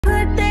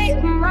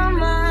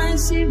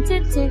seem to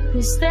take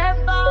a step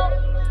out.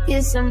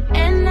 Get some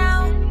air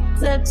now,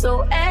 let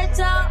your edge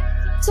out.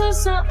 To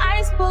some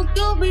iceberg,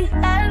 you'll be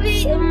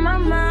heavy in my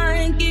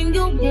mind. Can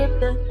you get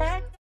the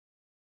heck?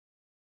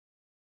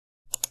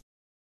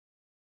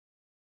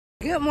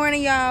 Good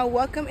morning, y'all.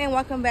 Welcome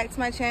back to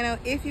my channel.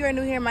 If you are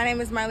new here, my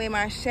name is Marley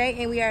Marche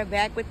and we are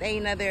back with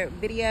another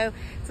video.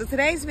 So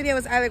today's video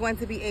is either going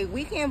to be a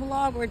weekend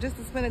vlog or just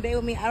to spend a day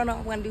with me. I don't know what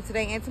I'm going to do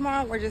today and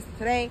tomorrow or just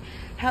today.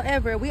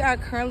 However, we are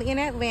currently in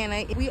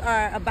Atlanta. We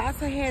are about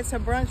to head to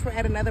brunch. We're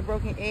at Another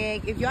Broken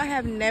Egg. If y'all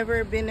have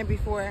never been there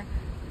before,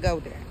 go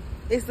there.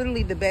 It's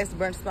literally the best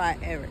brunch spot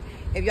ever.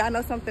 If y'all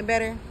know something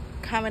better,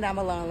 comment down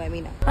below and let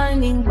me know.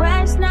 Running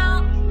grass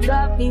now,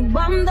 got me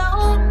bummed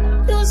out.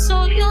 You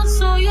so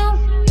you,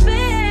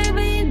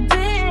 baby,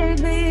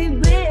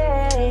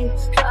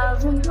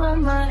 driving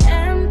on my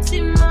empty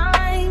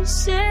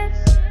mindset.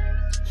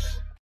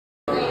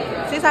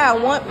 Since I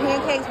want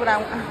pancakes, but I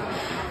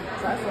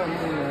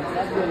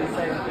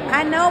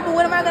know, but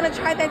what am I gonna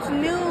try that's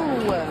new?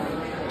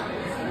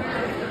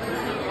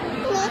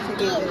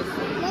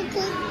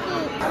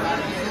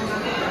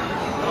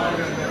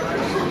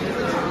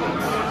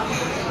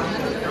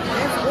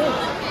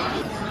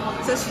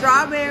 It's a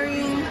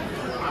strawberry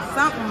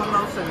something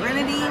mimosa,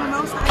 grenadine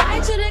mimosa.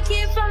 I should have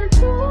kept from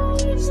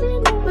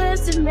choosing the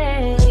best of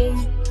me.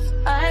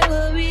 I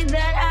worry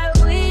that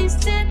I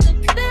wasted the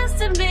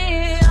best of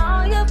me.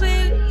 Oh, yeah,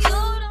 baby, you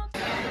don't.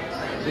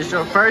 It's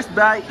your first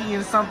bite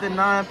eating something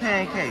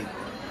non-pancake.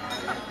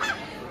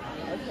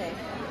 Okay.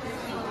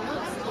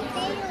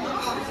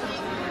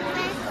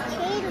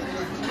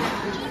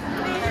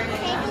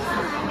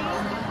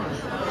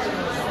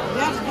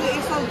 That's good.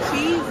 It's so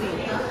cheesy.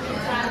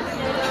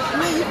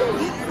 Man, you can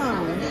get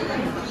some.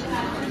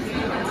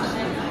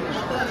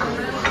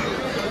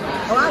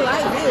 Oh, I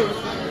like this.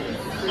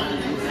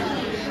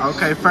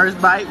 Okay, first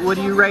bite, what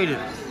do you rate it?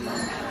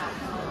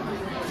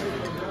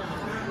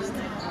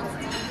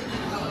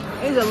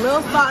 It's a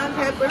little salt and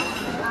pepper, so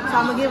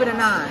I'm gonna give it a 9.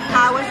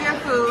 How was your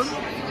food?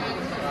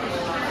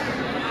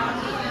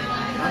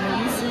 I mean,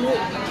 you see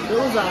it? It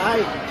was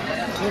alright.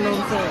 You know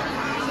what I'm saying?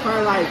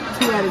 Probably like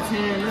 2 out of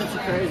 10. That's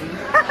crazy.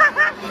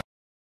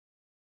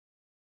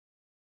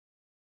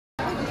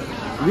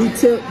 We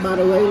tip, by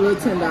the way, little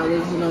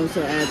 $10, you know what I'm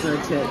saying, add to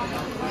our check.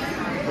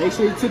 Make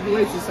sure you tip the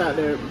waitress out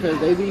there because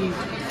they be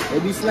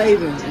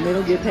slaving and they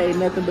don't get paid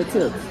nothing but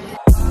tips.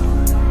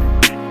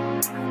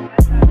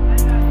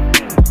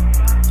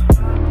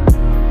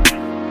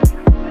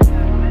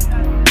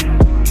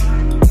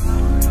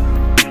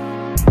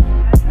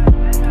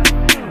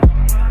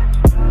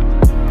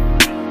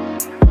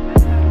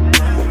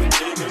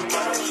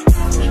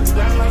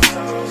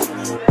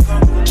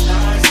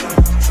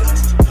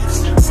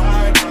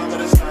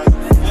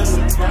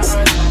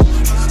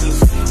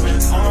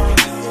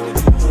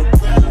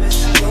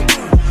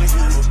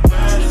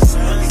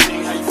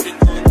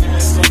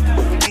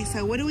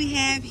 What do we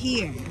have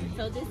here?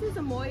 So this is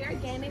a more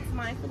organic,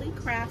 mindfully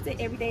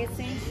crafted everyday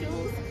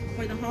essentials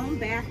for the home,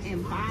 bath,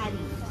 and body.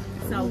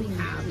 So we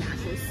have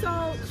natural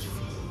soaps.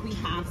 We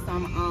have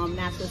some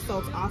natural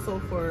soaps also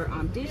for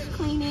dish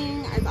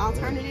cleaning as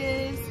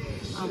alternatives.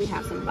 We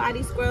have some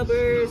body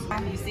scrubbers.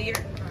 You see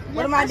her?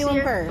 What am I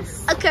doing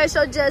first? Okay,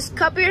 so just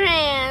cup your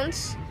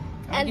hands.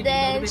 And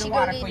then she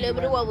gonna need a little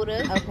bit of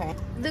water. Okay.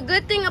 The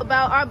good thing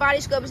about our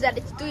body scrub is that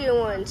it's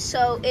 3-in-1.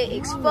 So it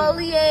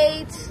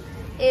exfoliates,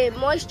 it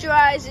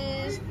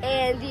moisturizes,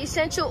 and the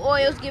essential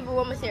oils give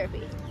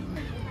aromatherapy.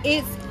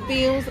 It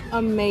feels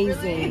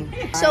amazing.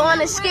 So on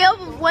a scale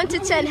of 1 to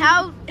 10,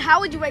 how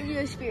would you rate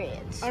your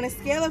experience? On a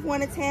scale of 1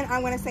 to 10,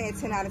 I'm gonna say a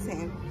 10 out of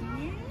 10.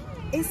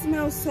 It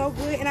smells so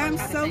good and I'm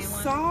so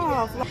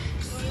soft.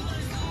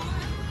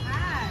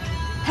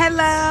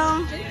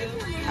 Hello.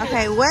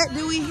 Okay, what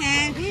do we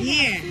have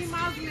here?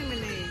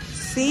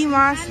 Sea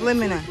moss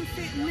lemonade.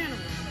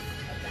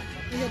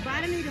 Your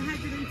body needs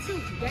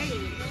 102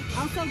 daily.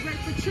 Also great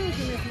for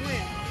children as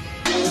well.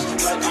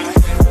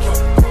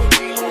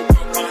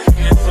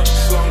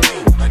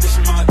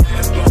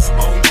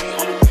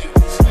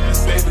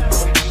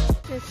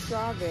 It's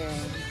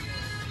strawberry.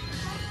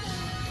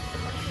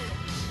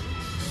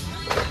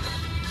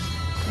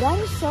 That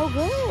is so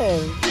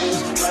good.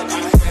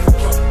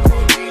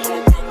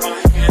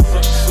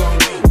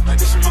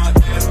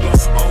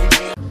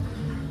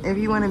 If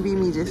you want to be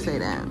me, just say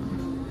that.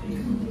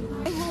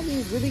 They have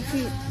these really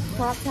cute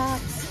crop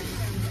tops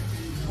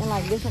in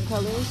like different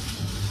colors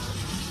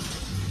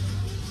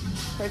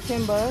for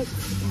 $10,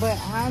 but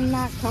I'm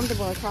not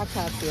comfortable in crop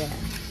tops yet.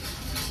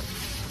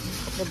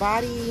 The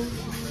body,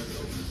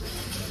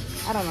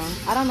 I don't know.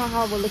 I don't know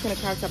how I would look in a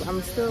crop top.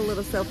 I'm still a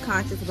little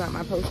self-conscious about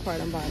my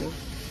postpartum body.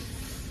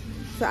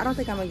 So I don't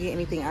think I'm gonna get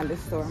anything out of the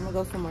store. I'm gonna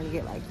go somewhere to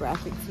get like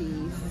graphic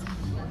tees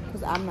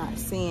because I'm not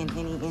seeing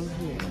any in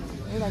here.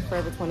 Maybe like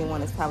Forever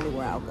 21 is probably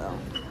where I'll go.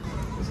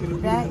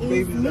 That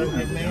is me.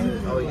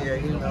 Oh yeah,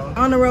 you know.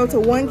 On the road to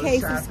 1K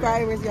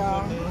subscribers,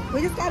 y'all.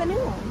 We just got a new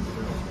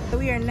one. So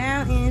we are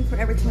now in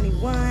Forever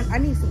 21. I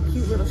need some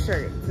cute little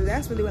shirts. So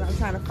that's really what I'm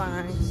trying to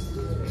find.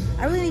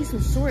 I really need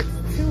some shorts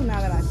too now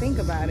that I think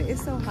about it.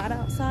 It's so hot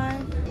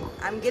outside.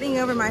 I'm getting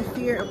over my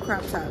fear of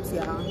crop tops,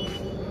 y'all.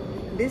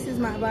 This is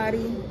my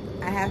body.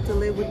 I have to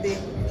live with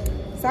it.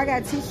 So I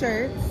got 2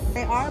 shirts.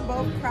 They are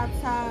both crop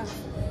tops.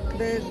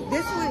 This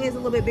one is a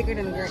little bit bigger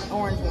than the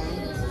orange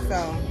one.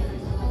 So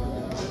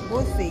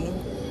we'll see.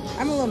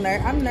 I'm a little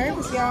I'm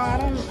nervous, y'all.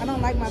 I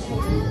don't like my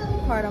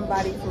postpartum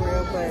body for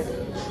real,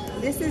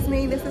 but this is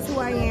me. This is who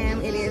I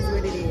am. It is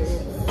what it is.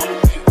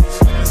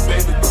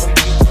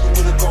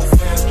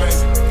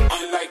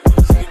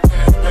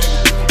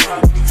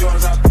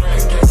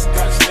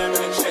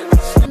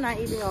 I'm not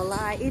even gonna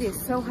lie. It is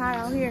so hot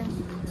out here.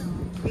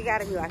 It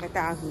gotta be like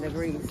 1,000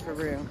 degrees for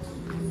real.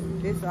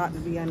 This ought to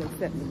be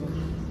unacceptable.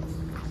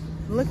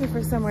 I'm looking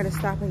for somewhere to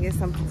stop and get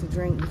something to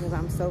drink because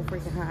I'm so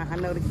freaking hot. I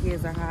know the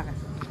kids are hot.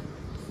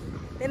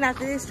 Then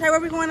after this, Trey, where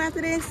we going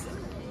after this?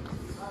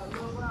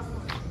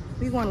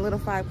 We going to Little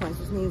 5 Points,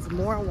 which means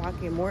more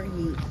walking, more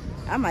heat.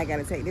 I might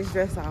gotta take this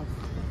dress off.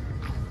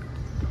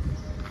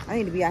 I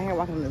need to be out here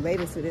walking in the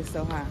bathing suit. It's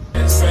so hot.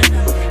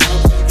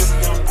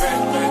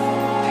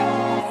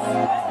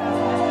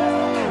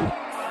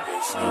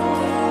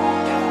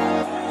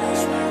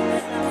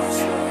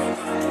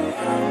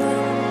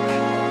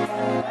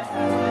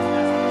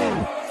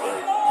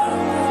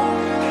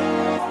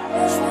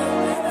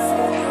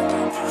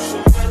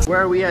 Where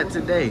are we at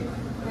today?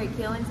 We're at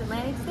Killings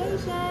Atlantic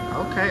Station.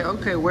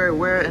 Okay.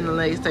 Where in the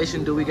Atlantic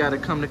Station do we gotta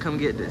come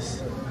get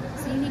this?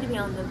 So you need to be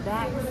on the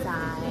back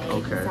side,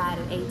 the side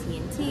of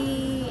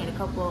AT&T, and a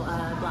couple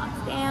blocks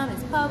down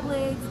is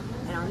Publix,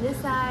 and on this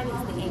side is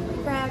the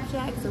Angry Crab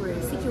Shack. So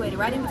we're situated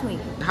right in between.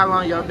 How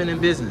long y'all been in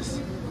business?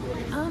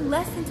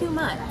 Less than 2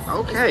 months.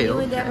 Okay. It's a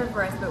new endeavor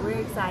for us, but we're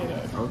excited.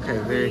 Okay,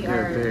 very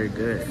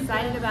good.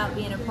 Excited about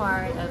being a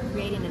part of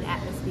creating an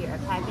atmosphere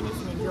of happiness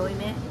and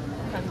enjoyment.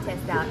 Come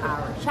test out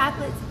our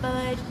chocolate,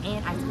 fudge,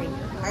 and ice cream.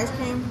 Ice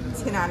cream,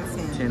 10 out of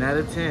 10. 10 out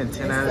of 10.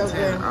 10 out of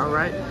 10. Good. All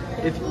right.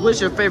 What's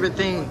your favorite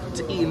thing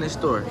to eat in this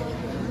store?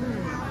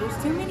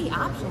 There's too many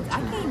options.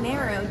 I can't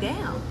narrow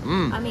down.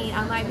 I mean,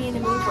 I might be in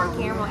the mood for a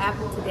caramel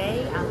apple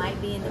today. I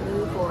might be in the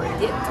mood for a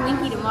dip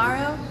Twinkie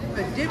tomorrow.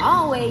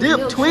 Always dip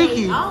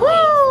Twinkie.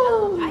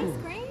 Always ice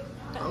cream.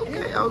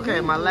 Okay.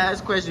 My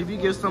last question: if you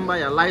give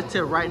somebody a life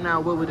tip right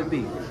now, what would it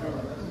be?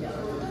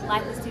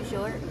 Life is too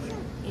short.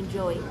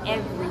 Enjoy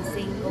every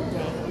single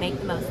day. Make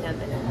the most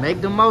of it.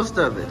 Make the most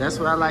of it. That's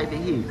what I like to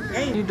hear.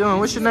 Hey, how you doing?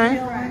 What's your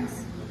name?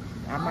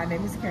 My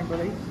name is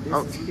Kimberly.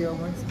 This is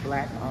Kilman's,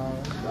 black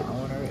owned. The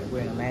owner,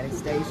 we're in Atlantic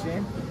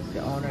Station.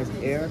 The owner is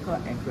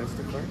Erica and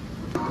Christopher.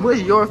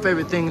 What's your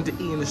favorite thing to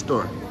eat in the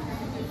store?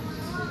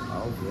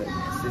 Oh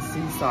goodness, the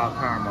sea salt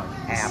caramel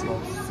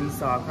apples, sea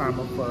salt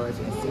caramel fudge,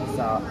 and sea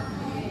salt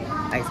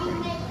ice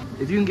cream.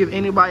 If you can give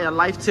anybody a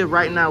life tip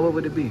right now, what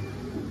would it be?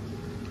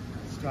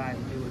 Strive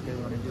to do what they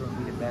want to do and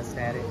be the best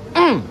at it.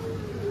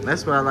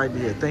 That's what I like to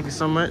hear. Thank you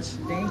so much.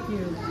 Thank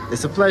you.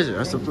 It's a pleasure.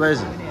 It's a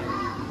pleasure.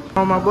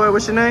 Oh, my boy,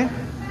 what's your name?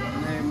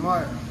 My name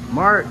Mark.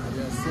 Mark.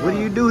 Yes, sir. What do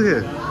you do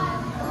here?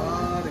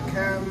 The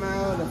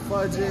caramel, the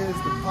fudges,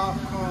 the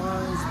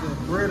popcorns, the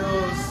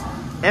brittles.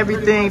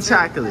 Everything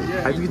chocolate.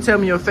 Yeah. If you tell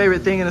me your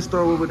favorite thing in the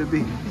store, what would it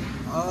be?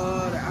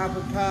 The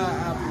apple pie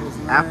apples,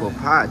 man. Apple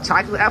pie.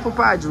 Chocolate apple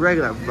pie or just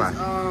regular apple pie?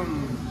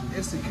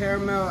 It's the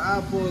caramel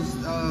apples,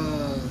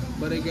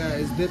 but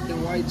it's dipped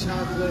in white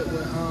chocolate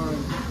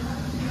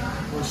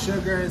with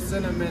sugar and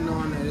cinnamon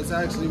on it. It's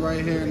actually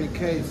right here in the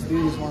case.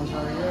 These ones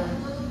right here.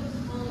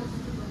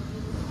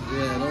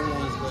 Yeah, those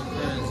ones go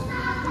fancy.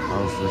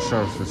 Oh,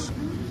 for sure.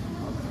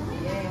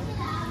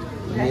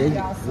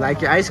 Yeah, like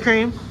your ice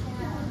cream?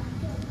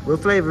 What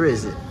flavor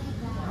is it?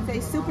 Say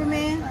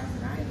Superman.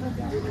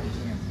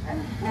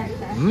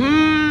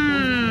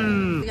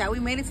 Yeah, we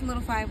made it to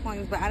Little 5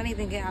 Points, but I didn't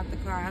even get out the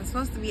car. I'm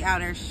supposed to be out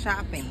there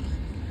shopping,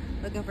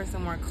 looking for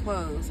some more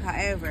clothes.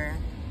 However,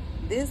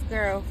 this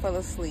girl fell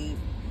asleep,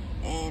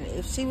 and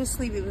if she was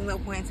asleep, there was no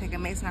point in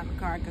taking Mason out the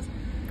car because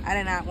I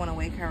did not want to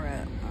wake her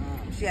up.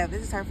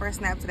 This is her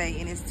first nap today,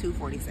 and it's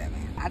 2:47.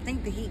 I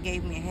think the heat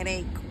gave me a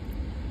headache.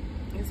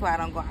 That's why I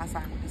don't go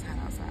outside when it's hot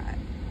outside.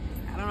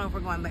 I don't know if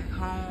we're going back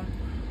home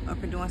or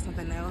if we're doing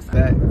something else.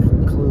 That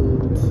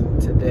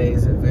concludes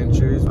today's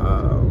adventures.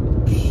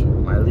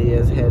 My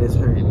Leah's head is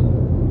hurting.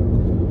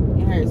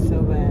 It hurts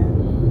so bad.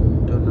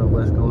 Don't know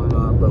what's going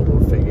on, but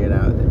we'll figure it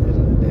out at the end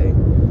of the day.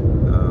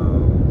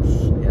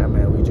 Yeah,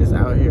 man, we just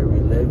out here, we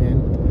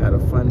living, had a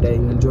fun day.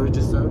 You enjoyed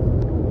yourself?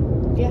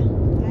 Yeah,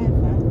 I had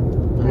fun.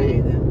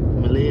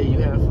 Malia, you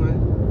had fun?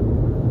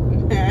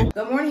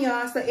 Good morning,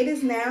 y'all. So it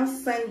is now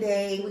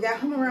Sunday. We got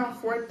home around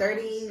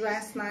 4:30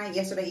 last night,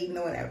 yesterday evening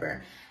or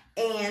whatever.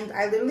 And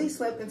I literally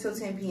slept until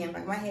 10 p.m.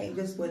 Like my head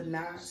just would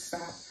not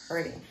stop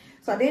hurting.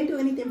 So I didn't do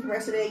anything for the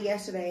rest of the day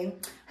yesterday.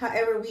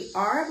 However, we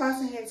are about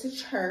to head to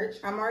church.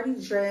 I'm already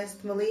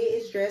dressed. Malia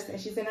is dressed and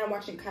she's in there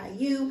watching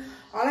Caillou.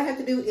 All I have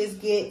to do is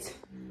get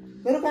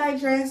little guy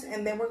dressed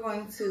and then we're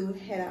going to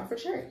head out for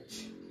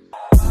church.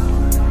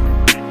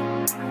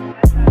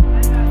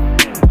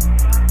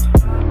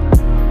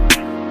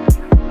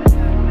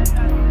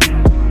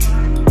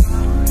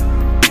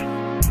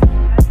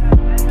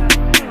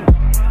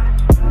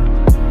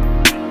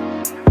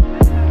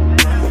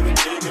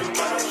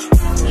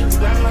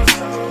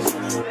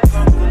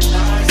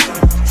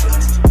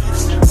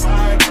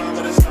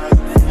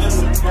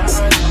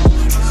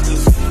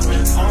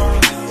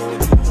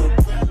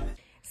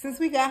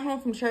 home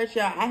from church,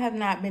 y'all, I have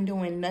not been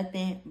doing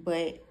nothing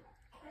but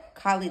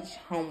college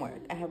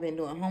homework. I have been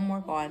doing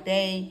homework all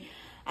day.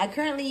 I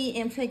currently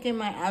am taking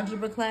my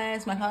algebra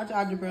class, my college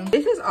algebra.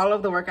 This is all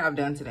of the work I've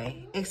done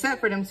today, except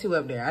for them 2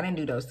 up there. I didn't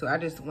do those 2. I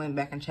just went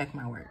back and checked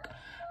my work.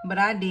 But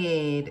I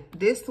did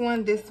this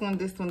one, this one,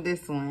 this one,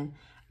 this one.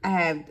 I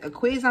have a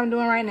quiz I'm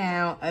doing right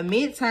now, a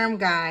midterm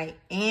guide,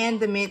 and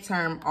the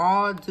midterm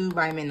all due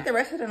by midnight. The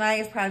rest of the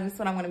night is probably just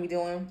what I'm gonna be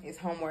doing is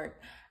homework.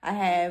 I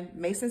have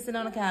Mason sitting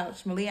on the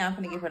couch. Malia, I'm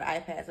gonna give her the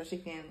iPad so she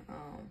can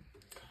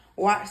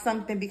watch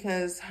something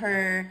because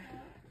her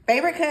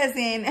favorite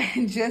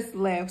cousin just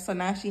left. So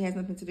now she has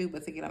nothing to do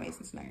but to get on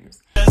Mason's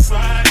nerves.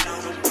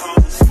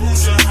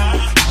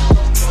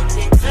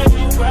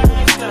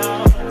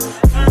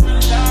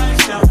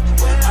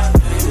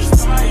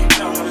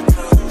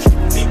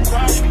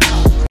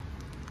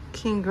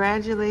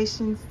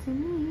 Congratulations to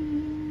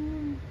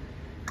me.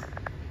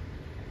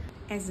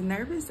 As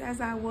nervous as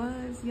I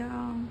was,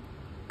 y'all,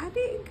 I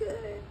did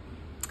good.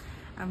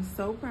 I'm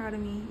so proud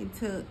of me. It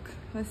took,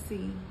 let's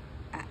see,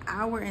 1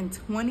 hour and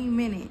 20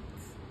 minutes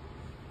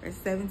for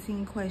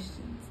 17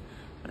 questions.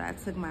 But I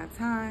took my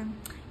time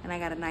and I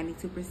got a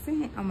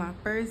 92% on my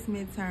first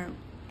midterm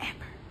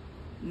ever.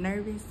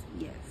 Nervous?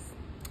 Yes.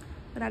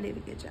 But I did a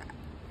good job.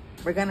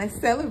 We're gonna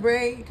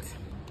celebrate.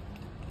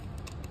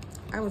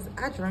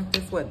 I drank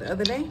this, what, the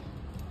other day?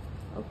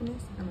 Open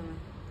this? I don't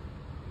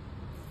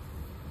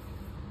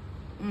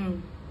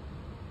know.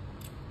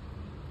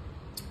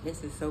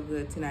 This is so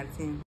good, 10 out of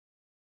 10.